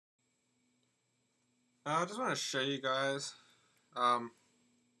I just want to show you guys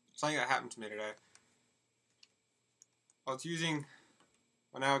something that happened to me today. I was using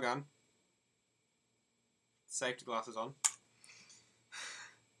my nail gun, safety glasses on,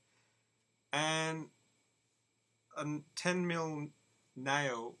 and a 10mm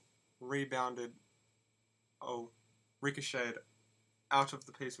nail ricocheted out of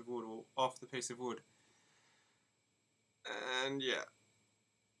the piece of wood, or off the piece of wood. And yeah,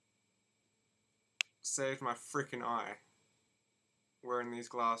 saved my freaking eye wearing these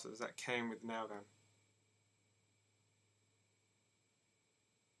glasses that came with the nail gun.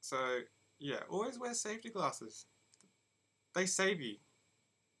 So yeah, always wear safety glasses. They save you.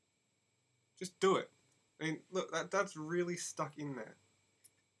 Just do it. I mean, look, that's really stuck in there.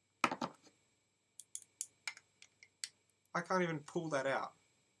 I can't even pull that out.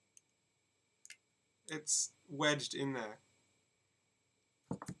 It's wedged in there.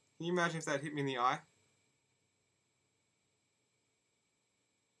 Can you imagine if that hit me in the eye?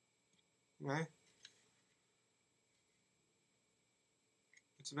 You know?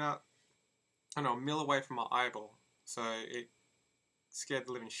 It's about, I don't know, a mil away from my eyeball. So it scared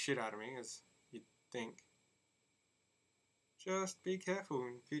the living shit out of me, as you'd think. Just be careful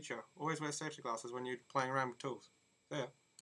in future. Always wear safety glasses when you're playing around with tools. So yeah.